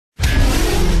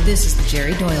This is the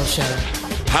Jerry Doyle Show.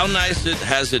 How nice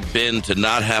has it been to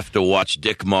not have to watch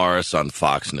Dick Morris on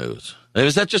Fox News?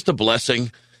 Is that just a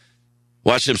blessing?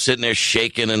 Watch him sitting there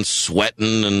shaking and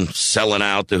sweating and selling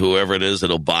out to whoever it is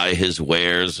that'll buy his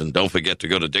wares. And don't forget to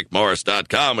go to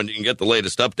dickmorris.com and you can get the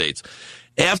latest updates.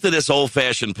 After this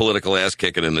old-fashioned political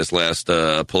ass-kicking in this last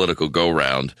political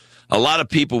go-round, a lot of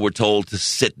people were told to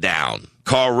sit down.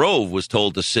 Karl Rove was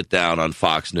told to sit down on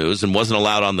Fox News and wasn't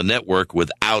allowed on the network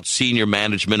without senior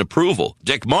management approval.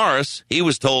 Dick Morris, he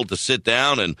was told to sit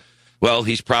down and, well,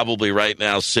 he's probably right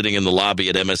now sitting in the lobby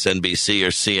at MSNBC or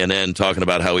CNN talking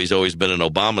about how he's always been an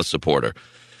Obama supporter.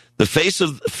 The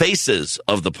faces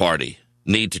of the party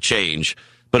need to change,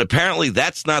 but apparently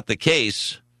that's not the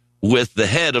case with the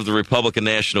head of the Republican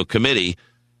National Committee,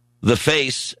 the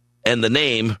face and the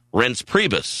name Reince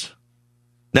Priebus.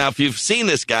 Now, if you've seen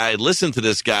this guy, listened to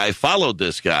this guy, followed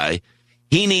this guy,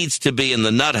 he needs to be in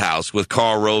the nut house with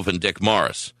Karl Rove and Dick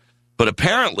Morris. But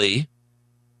apparently,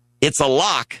 it's a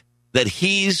lock that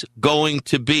he's going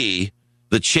to be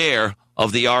the chair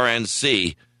of the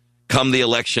RNC come the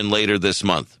election later this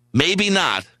month. Maybe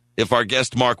not, if our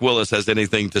guest Mark Willis has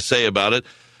anything to say about it.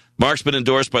 Mark's been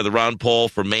endorsed by the Ron Paul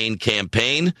for Maine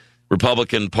campaign,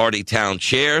 Republican Party town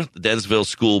chair, the Dennisville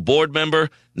school board member,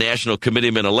 national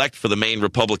committeeman-elect for the Maine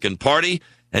Republican Party,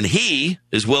 and he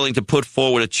is willing to put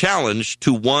forward a challenge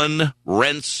to one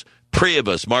Reince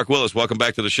Priebus. Mark Willis, welcome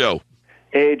back to the show.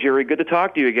 Hey, Jerry, good to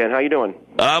talk to you again. How you doing?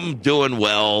 I'm doing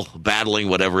well, battling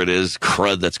whatever it is,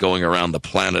 crud that's going around the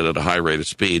planet at a high rate of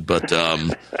speed, but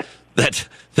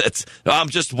that's I'm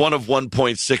just one of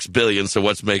 1.6 billion, so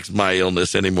what makes my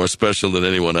illness any more special than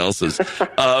anyone else's?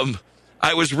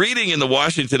 I was reading in the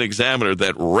Washington Examiner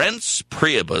that Reince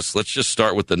Priebus, let's just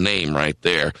start with the name right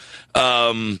there,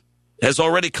 has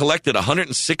already collected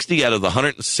 160 out of the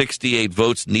 168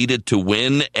 votes needed to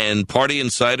win, and party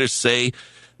insiders say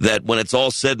that when it's all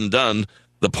said and done,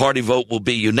 the party vote will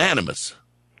be unanimous.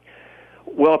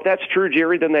 Well, if that's true,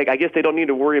 Jerry, then I guess they don't need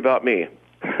to worry about me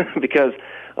because,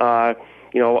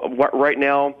 right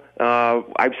now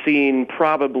I've seen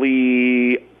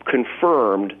probably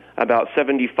confirmed about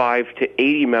 75 to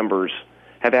 80 members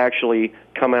have actually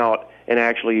come out and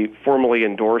actually formally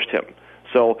endorsed him.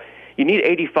 So you need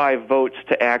 85 votes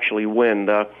to actually win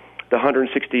the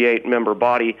 168-member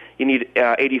body. You need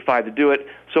 85 to do it.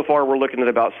 So far, we're looking at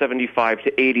about 75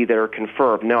 to 80 that are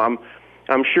confirmed. Now,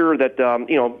 I'm sure that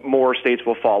more states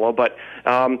will follow, but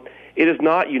it is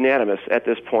not unanimous at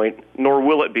this point, nor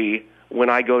will it be when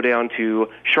I go down to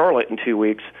Charlotte in 2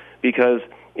 weeks, because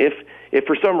if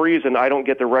for some reason I don't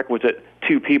get the requisite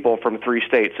 2 people from 3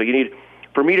 states, so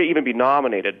for me to even be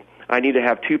nominated, I need to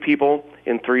have 2 people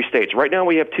in 3 states. Right now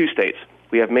we have 2 states.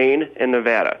 We have Maine and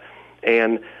Nevada.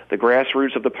 And the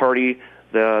grassroots of the party,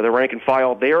 the rank and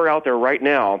file, they are out there right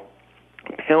now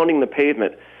pounding the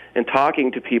pavement and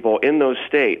talking to people in those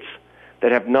states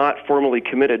that have not formally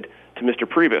committed to Mr.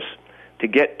 Priebus to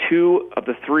get 2 of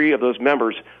the 3 of those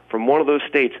members from one of those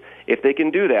states. If they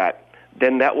can do that,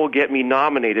 then that will get me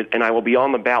nominated and I will be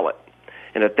on the ballot.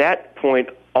 And at that point,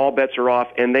 all bets are off,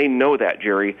 and they know that,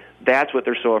 Jerry. That's what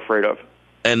they're so afraid of.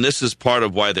 And this is part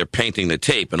of why they're painting the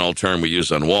tape, an old term we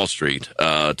use on Wall Street,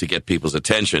 to get people's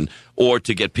attention or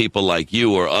to get people like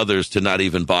you or others to not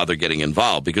even bother getting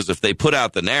involved. Because if they put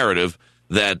out the narrative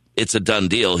that it's a done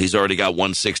deal, he's already got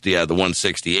 160 out of the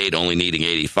 168, only needing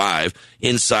 85.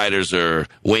 Insiders are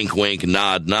wink, wink,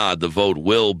 nod, nod. The vote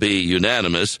will be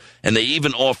unanimous. And they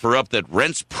even offer up that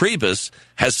Reince Priebus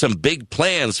has some big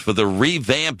plans for the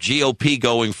revamped GOP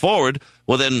going forward.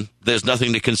 Well, then there's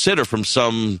nothing to consider from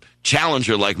some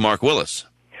challenger like Mark Willis.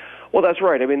 Well, that's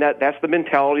right. I mean, that's the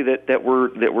mentality that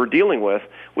we're dealing with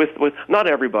not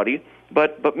everybody,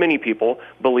 but many people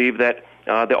believe that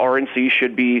the RNC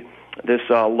should be this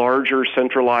larger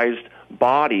centralized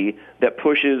body that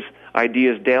pushes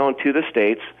ideas down to the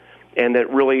states and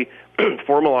that really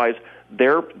formalize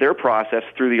their process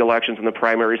through the elections and the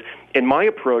primaries. And my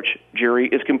approach, Jerry,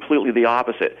 is completely the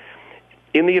opposite.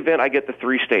 In the event I get the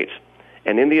 3 states,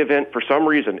 and in the event, for some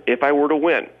reason, if I were to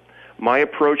win, my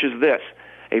approach is this: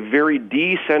 a very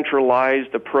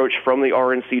decentralized approach from the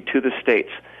RNC to the states.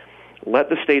 Let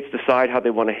the states decide how they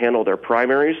want to handle their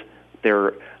primaries,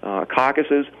 their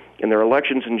caucuses, and their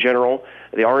elections in general.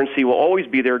 The RNC will always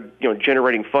be there,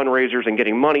 generating fundraisers and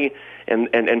getting money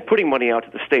and putting money out to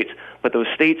the states. But those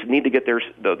states need to get the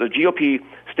GOP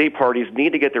state parties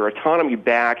need to get their autonomy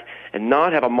back and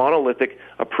not have a monolithic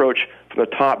approach from the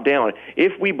top down.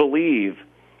 If we believe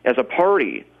as a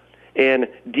party in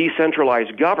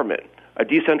decentralized government, a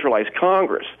decentralized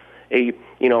Congress, a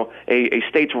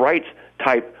states' rights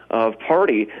type of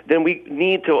party, then we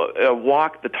need to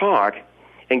walk the talk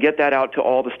and get that out to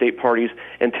all the state parties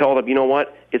and tell them, you know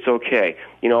what, it's okay.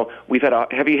 You know, we've had a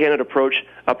heavy-handed approach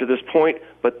up to this point,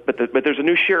 but there's a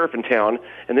new sheriff in town,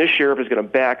 and this sheriff is going to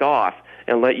back off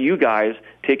and let you guys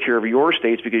take care of your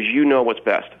states because you know what's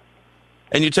best.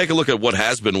 And you take a look at what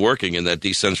has been working in that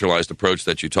decentralized approach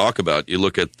that you talk about. You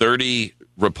look at 30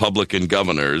 Republican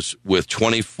governors with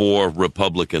 24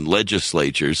 Republican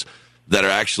legislatures that are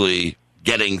actually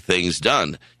getting things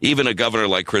done. Even a governor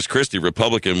like Chris Christie,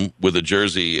 Republican, with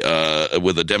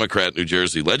a Democrat New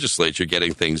Jersey legislature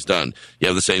getting things done. You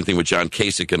have the same thing with John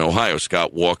Kasich in Ohio,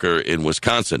 Scott Walker in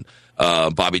Wisconsin,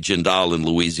 Bobby Jindal in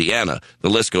Louisiana. The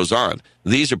list goes on.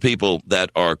 These are people that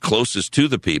are closest to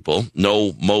the people,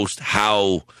 know most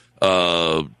how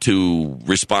to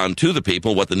respond to the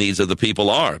people, what the needs of the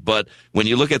people are. But when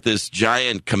you look at this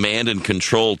giant command and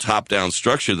control top-down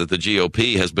structure that the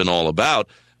GOP has been all about,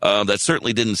 that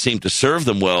certainly didn't seem to serve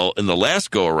them well in the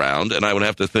last go-around, and I would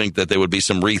have to think that there would be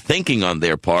some rethinking on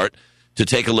their part to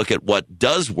take a look at what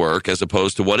does work as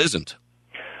opposed to what isn't.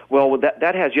 Well,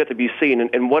 that has yet to be seen,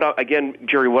 and again,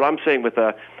 Jerry, what I'm saying with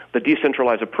the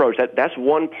decentralized approach, that's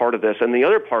one part of this, and the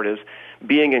other part is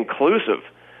being inclusive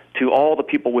to all the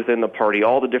people within the party,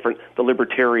 all the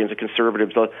libertarians, the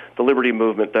conservatives, the Liberty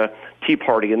Movement, the Tea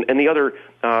Party, and the other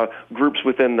groups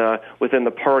within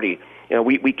the party. You know,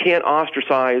 we can't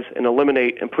ostracize and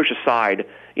eliminate and push aside,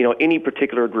 you know, any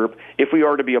particular group. If we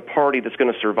are to be a party that's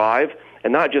going to survive,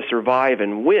 and not just survive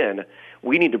and win,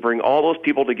 we need to bring all those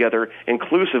people together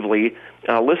inclusively,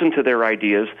 listen to their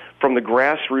ideas from the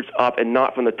grassroots up and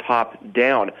not from the top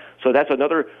down. So that's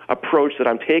another approach that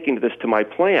I'm taking to my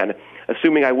plan.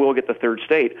 Assuming I will get the third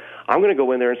state, I'm going to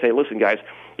go in there and say, listen, guys,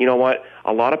 you know what?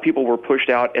 A lot of people were pushed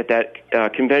out at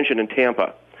that convention in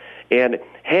Tampa. And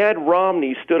had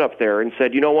Romney stood up there and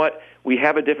said, you know what? We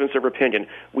have a difference of opinion.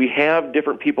 We have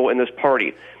different people in this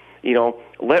party. You know,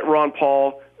 let Ron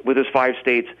Paul, with his 5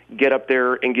 states, get up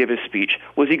there and give his speech.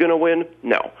 Was he going to win?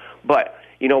 No. But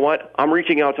you know what? I'm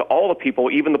reaching out to all the people,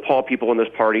 even the Paul people in this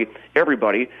party,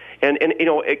 everybody, and you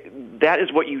know, that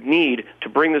is what you need to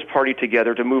bring this party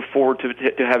together, to move forward,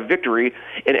 to have victory,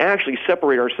 and actually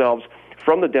separate ourselves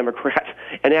from the Democrats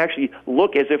and actually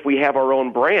look as if we have our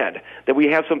own brand, that we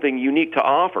have something unique to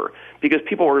offer, because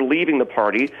people are leaving the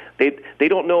party. They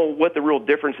don't know what the real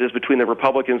difference is between the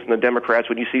Republicans and the Democrats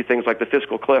when you see things like the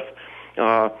fiscal cliff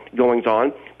goings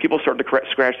on. People start to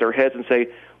scratch their heads and say,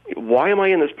 why am I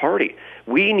in this party?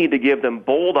 We need to give them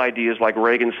bold ideas, like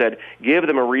Reagan said, give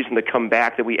them a reason to come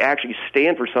back, that we actually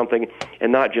stand for something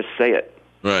and not just say it.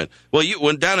 Right. Well,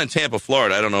 when down in Tampa,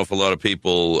 Florida, I don't know if a lot of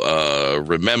people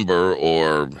remember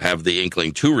or have the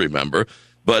inkling to remember,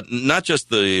 but not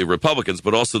just the Republicans,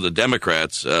 but also the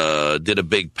Democrats did a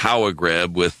big power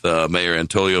grab with Mayor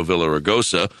Antonio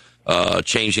Villaraigosa,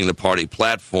 changing the party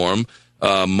platform,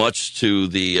 much to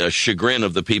the chagrin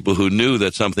of the people who knew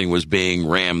that something was being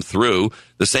rammed through.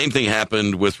 The same thing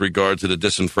happened with regard to the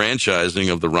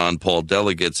disenfranchising of the Ron Paul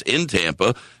delegates in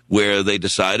Tampa, where they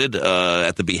decided,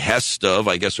 at the behest of,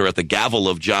 I guess, or at the gavel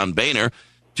of John Boehner,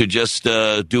 to just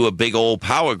do a big old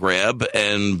power grab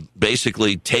and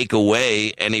basically take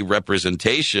away any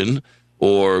representation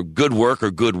or good work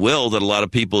or goodwill that a lot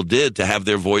of people did to have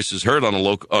their voices heard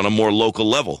on a more local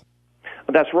level.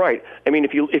 That's right. I mean,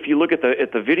 if you look at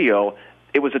the video,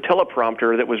 it was a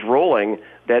teleprompter that was rolling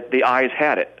that the ayes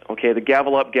had it. Okay, the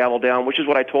gavel up, gavel down, which is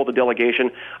what I told the delegation.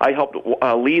 I helped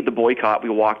lead the boycott. We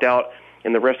walked out,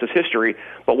 and the rest is history.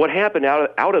 But what happened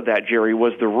out of that, Jerry,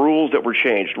 was the rules that were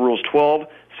changed, rules 12,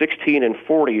 16, and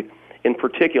 40 in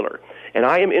particular. And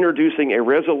I am introducing a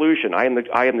resolution. I am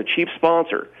the chief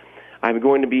sponsor. I'm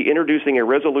going to be introducing a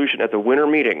resolution at the winter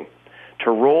meeting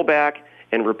to roll back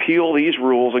and repeal these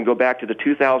rules and go back to the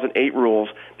 2008 rules,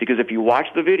 because if you watch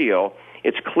the video,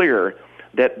 it's clear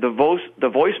that the voice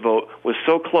vote was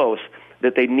so close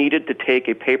that they needed to take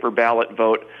a paper ballot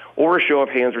vote or a show of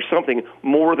hands or something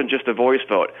more than just a voice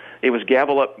vote. It was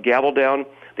gavel up, gavel down.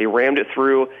 They rammed it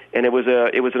through, and it was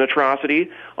an atrocity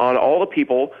on all the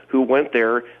people who went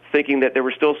there thinking that there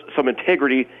was still some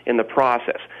integrity in the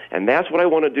process. And that's what I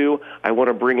want to do. I want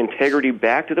to bring integrity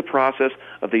back to the process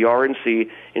of the RNC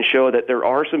and show that there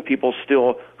are some people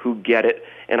still who get it.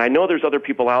 And I know there's other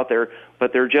people out there,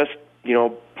 but they're just, you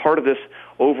know, part of this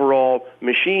overall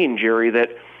machine, Jerry,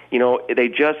 that, you know, they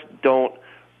just don't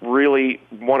really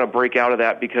want to break out of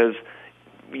that, because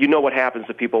you know what happens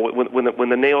to people. When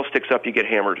the nail sticks up, you get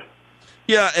hammered.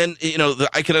 Yeah, and, you know,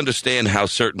 I can understand how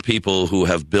certain people who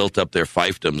have built up their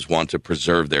fiefdoms want to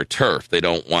preserve their turf. They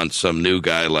don't want some new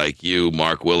guy like you,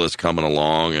 Mark Willis, coming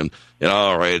along and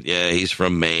all right, yeah, he's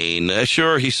from Maine.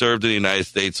 Sure, he served in the United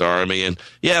States Army, and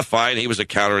yeah, fine, he was a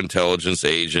counterintelligence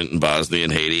agent in Bosnia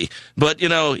and Haiti. But,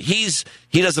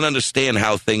 he doesn't understand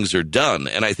how things are done.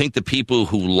 And I think the people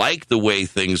who like the way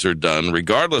things are done,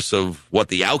 regardless of what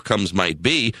the outcomes might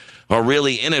be, are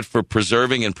really in it for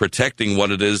preserving and protecting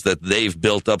what it is that they've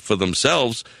built up for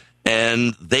themselves.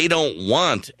 And they don't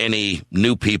want any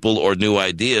new people or new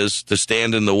ideas to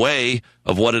stand in the way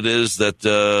of what it is that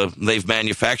they've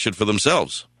manufactured for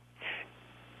themselves.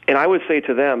 And I would say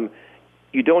to them,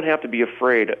 you don't have to be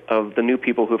afraid of the new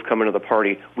people who've come into the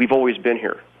party. We've always been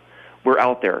here. We're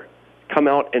out there. Come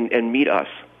out and meet us.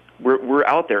 We're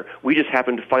out there. We just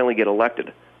happen to finally get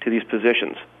elected to these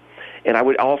positions. And I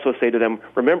would also say to them,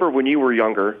 remember when you were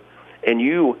younger and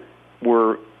you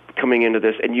were coming into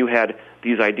this and you had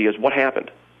these ideas, what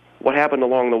happened? What happened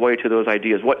along the way to those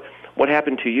ideas? What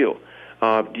happened to you?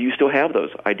 Do you still have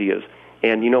those ideas?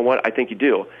 And you know what? I think you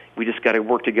do. We just got to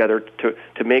work together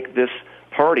to make this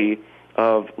party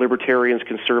of libertarians,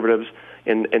 conservatives,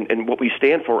 and what we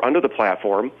stand for under the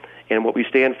platform and what we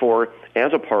stand for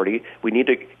as a party. We need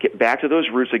to get back to those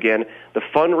roots again. The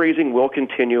fundraising will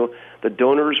continue. The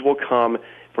donors will come.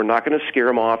 We're not going to scare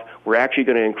them off. We're actually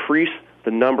going to increase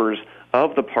the numbers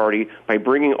of the party by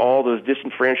bringing all those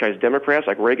disenfranchised Democrats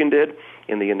like Reagan did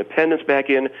and the independents back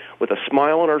in with a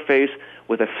smile on our face,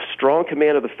 with a strong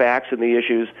command of the facts and the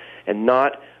issues, and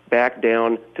not back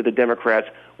down to the Democrats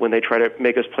when they try to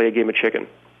make us play a game of chicken.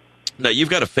 Now, you've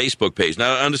got a Facebook page.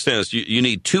 Now, I understand this. You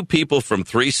need 2 people from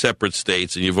 3 separate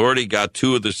states, and you've already got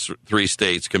 2 of the 3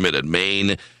 states committed,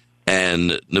 Maine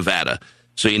and Nevada.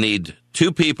 So you need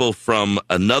 2 people from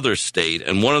another state,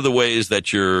 and one of the ways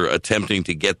that you're attempting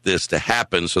to get this to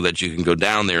happen so that you can go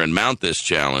down there and mount this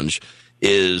challenge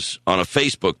is on a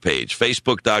Facebook page,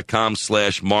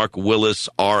 facebook.com/Mark Willis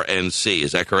RNC.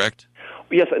 Is that correct?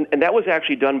 Yes, and that was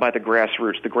actually done by the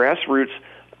grassroots. The grassroots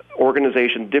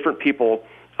organization, different people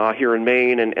here in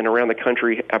Maine and around the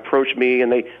country approached me,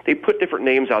 and they put different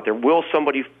names out there. Will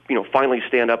somebody finally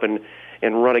stand up and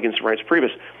run against Reince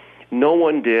Priebus? No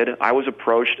one did. I was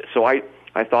approached, so I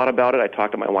thought about it. I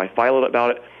talked to my wife Violet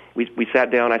about it. We sat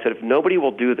down. I said, if nobody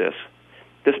will do this,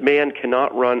 this man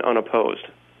cannot run unopposed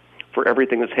for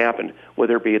everything that's happened,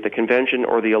 whether it be at the convention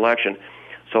or the election.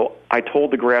 So I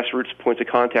told the grassroots points of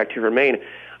contact here in Maine,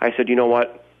 I said, you know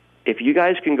what, if you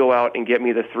guys can go out and get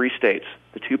me the 3 states,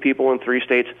 the 2 people in 3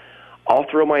 states, I'll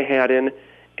throw my hat in,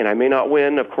 and I may not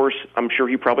win. Of course, I'm sure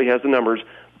he probably has the numbers,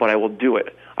 but I will do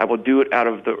it. I will do it out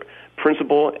of the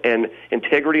principle and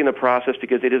integrity in the process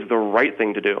because it is the right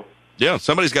thing to do. Yeah,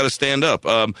 somebody's got to stand up.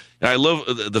 And I love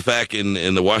the fact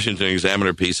in the Washington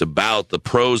Examiner piece about the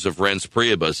pros of Reince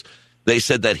Priebus. They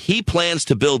said that he plans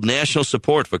to build national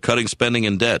support for cutting spending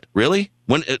and debt. Really?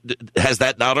 Has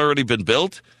that not already been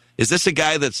built? Is this a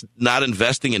guy that's not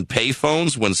investing in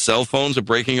payphones when cell phones are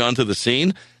breaking onto the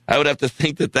scene? I would have to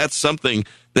think that that's something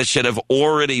that should have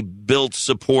already built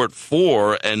support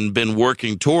for and been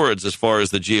working towards as far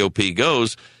as the GOP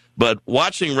goes. But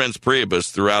watching Reince Priebus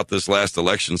throughout this last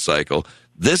election cycle,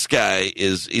 this guy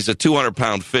he's a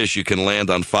 200-pound fish you can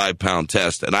land on 5-pound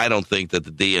test, and I don't think that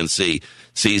the DNC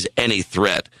sees any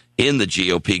threat in the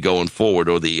GOP going forward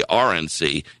or the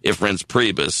RNC if Reince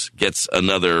Priebus gets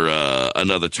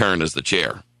another turn as the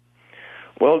chair.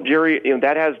 Well, Jerry,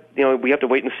 that has we have to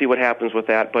wait and see what happens with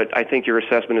that, but I think your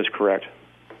assessment is correct.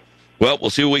 Well,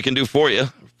 we'll see what we can do for you.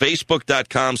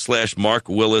 Facebook.com/Mark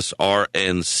Willis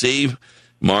RNC.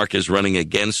 Mark is running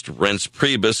against Reince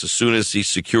Priebus as soon as he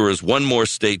secures 1 more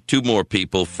state, 2 more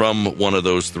people from one of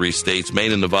those 3 states,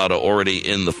 Maine and Nevada already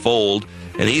in the fold.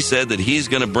 And he said that he's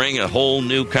going to bring a whole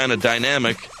new kind of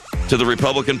dynamic to the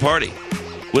Republican Party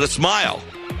with a smile.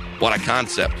 What a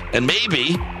concept. And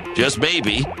maybe, just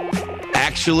maybe,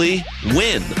 actually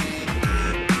win.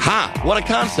 What a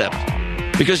concept.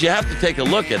 Because you have to take a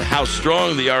look at how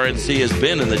strong the RNC has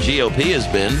been and the GOP has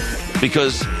been,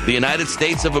 because the United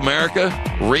States of America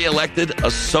re-elected a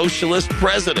socialist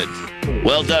president.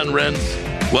 Well done,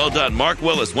 Reince. Well done. Mark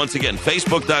Willis, once again,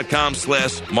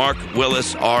 Facebook.com/Mark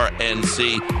Willis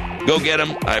RNC. Go get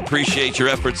him. I appreciate your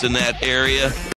efforts in that area.